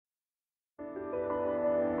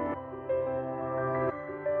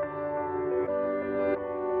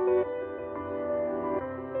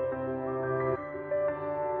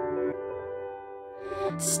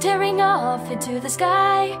staring off into the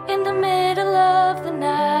sky in the middle of the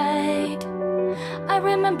night. I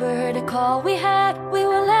remember the call we had, we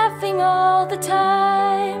were laughing all the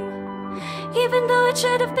time. Even though it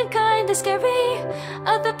should have been kinda scary,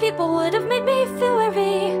 other people would have made me feel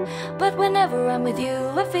weary. But whenever I'm with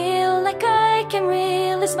you, I feel like I can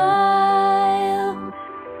really smile.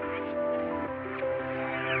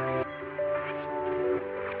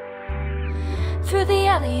 Through the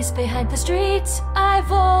alleys behind the streets,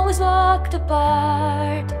 I've always walked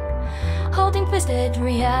apart, holding twisted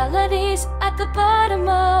realities at the bottom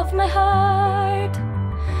of my heart.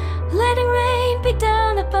 Letting rain beat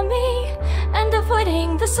down upon me and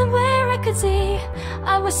avoiding the sun where I could see.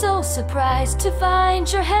 I was so surprised to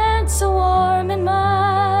find your hand so warm in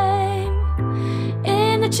mine.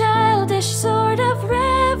 In a childish sort of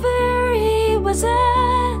reverie was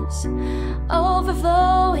us,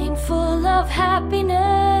 overflowing, full of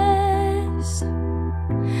happiness.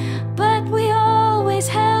 But we always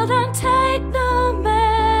held on tight no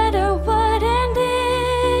matter what, and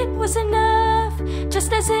it was enough,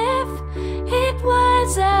 just as if it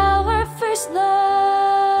was our first love.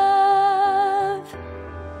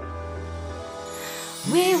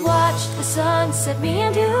 We watched the sunset, me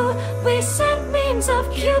and you. We sent memes of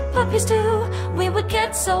cute puppies too. We would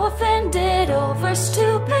get so offended over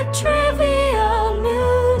stupid trivial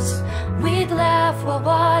news. We'd laugh while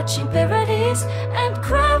watching parodies and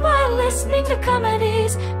cry while listening to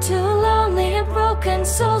comedies. Two lonely and broken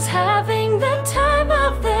souls having the time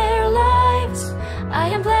of their lives. I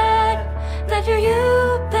am glad that you're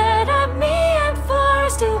you, that I'm me, and for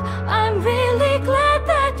us too. I'm really glad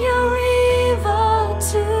that you're evil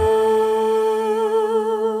too.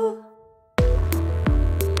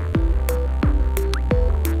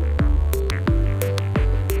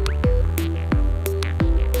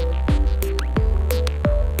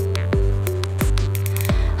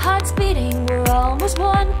 Hearts beating, we're almost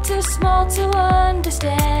one, too small to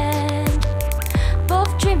understand.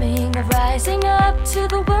 Both dreaming of rising up to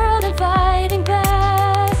the world and fighting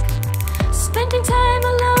back. Spending time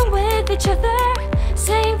alone with each other,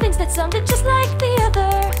 saying things that sounded just like the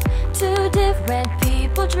other. Two different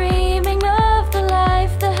people dream